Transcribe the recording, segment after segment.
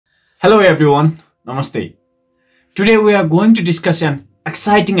Hello everyone, Namaste. Today we are going to discuss an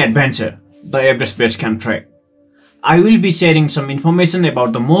exciting adventure, the Everest Base Camp trek. I will be sharing some information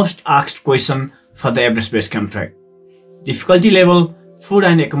about the most asked question for the Everest Base Camp trek. Difficulty level, food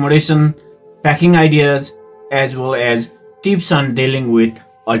and accommodation, packing ideas, as well as tips on dealing with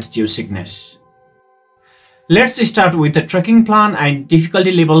altitude sickness. Let's start with the trekking plan and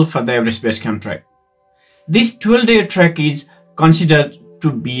difficulty level for the Everest Base Camp trek. This 12-day trek is considered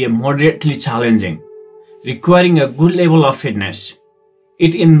to be moderately challenging, requiring a good level of fitness.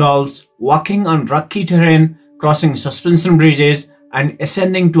 It involves walking on rocky terrain, crossing suspension bridges, and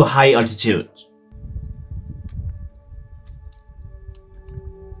ascending to high altitudes.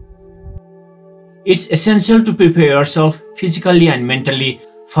 It's essential to prepare yourself physically and mentally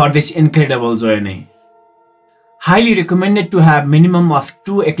for this incredible journey. Highly recommended to have minimum of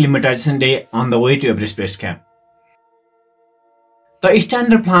 2 acclimatization days on the way to Everest Base Camp. The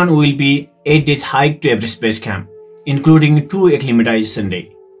standard plan will be 8 days hike to Everest Base Camp, including 2 acclimatization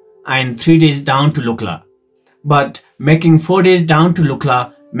days and 3 days down to Lukla. But making 4 days down to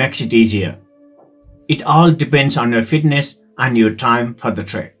Lukla makes it easier. It all depends on your fitness and your time for the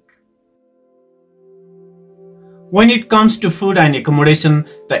trek. When it comes to food and accommodation,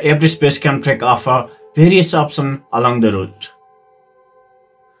 the Everest Base Camp trek offers various options along the route.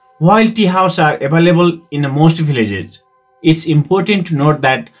 While tea houses are available in most villages, it's important to note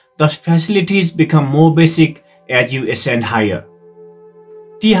that the facilities become more basic as you ascend higher.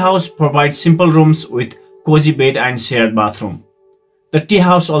 Tea house provides simple rooms with cozy bed and shared bathroom. The tea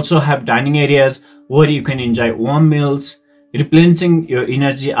house also have dining areas where you can enjoy warm meals, replenishing your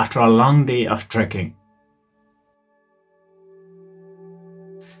energy after a long day of trekking.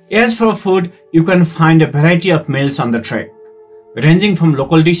 As for food, you can find a variety of meals on the trek, ranging from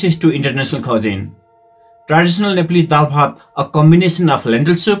local dishes to international cuisine. Traditional Nepalese dal bhat, a combination of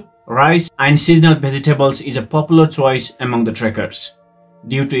lentil soup, rice, and seasonal vegetables, is a popular choice among the trekkers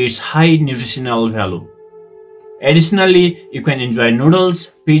due to its high nutritional value. Additionally, you can enjoy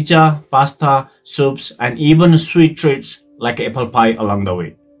noodles, pizza, pasta, soups, and even sweet treats like apple pie along the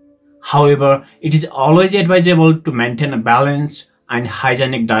way. However, it is always advisable to maintain a balanced and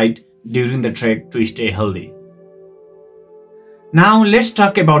hygienic diet during the trek to stay healthy. Now let's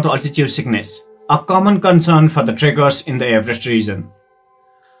talk about altitude sickness, a common concern for the trekkers in the Everest region.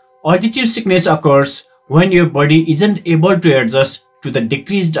 Altitude sickness occurs when your body isn't able to adjust to the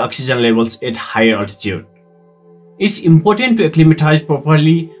decreased oxygen levels at higher altitude. It's important to acclimatize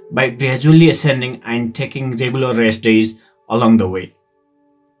properly by gradually ascending and taking regular rest days along the way.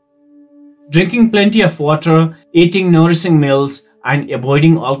 Drinking plenty of water, eating nourishing meals, and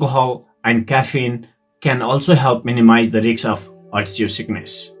avoiding alcohol and caffeine can also help minimize the risk of altitude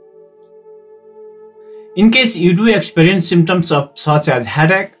sickness. In case you do experience symptoms such as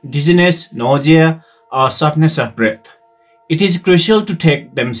headache, dizziness, nausea, or shortness of breath, it is crucial to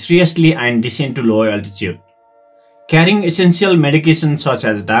take them seriously and descend to lower altitude. Carrying essential medications such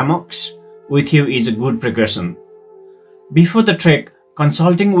as Diamox with you is a good precaution. Before the trek,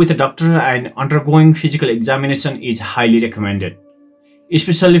 consulting with a doctor and undergoing physical examination is highly recommended,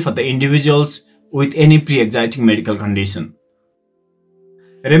 especially for the individuals with any pre-existing medical condition.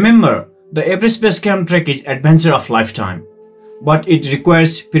 Remember, the Everest Base Camp trek is adventure of lifetime, but it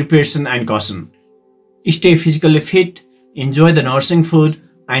requires preparation and caution. Stay physically fit, enjoy the nourishing food,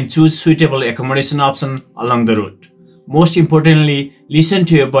 and choose suitable accommodation options along the route. Most importantly, listen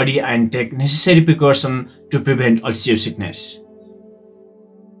to your body and take necessary precautions to prevent altitude sickness.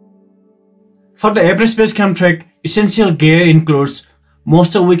 For the Everest Base Camp trek, essential gear includes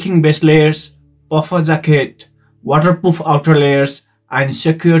moisture-wicking base layers, puffer jacket, waterproof outer layers, and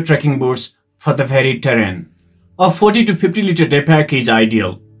secure trekking boots for the varied terrain. A 40 to 50 liter day pack is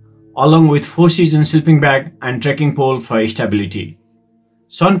ideal, along with 4-season sleeping bag and trekking pole for stability.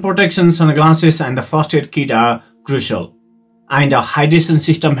 Sun protection, sunglasses, and the first aid kit are crucial, and a hydration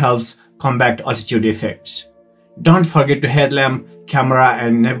system helps combat altitude effects. Don't forget to headlamp, camera,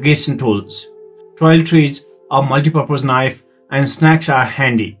 and navigation tools. Toiletries, a multi-purpose knife, and snacks are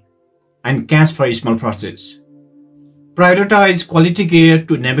handy, and cans for small process. Prioritize quality gear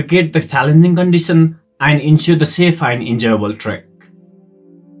to navigate the challenging condition and ensure the safe and enjoyable trek.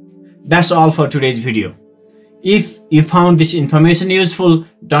 That's all for today's video. If you found this information useful,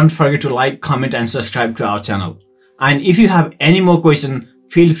 don't forget to like, comment, and subscribe to our channel. And if you have any more questions,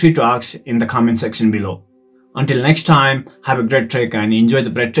 feel free to ask in the comment section below. Until next time, have a great trek and enjoy the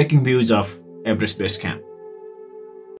breathtaking views of Everest Base Camp.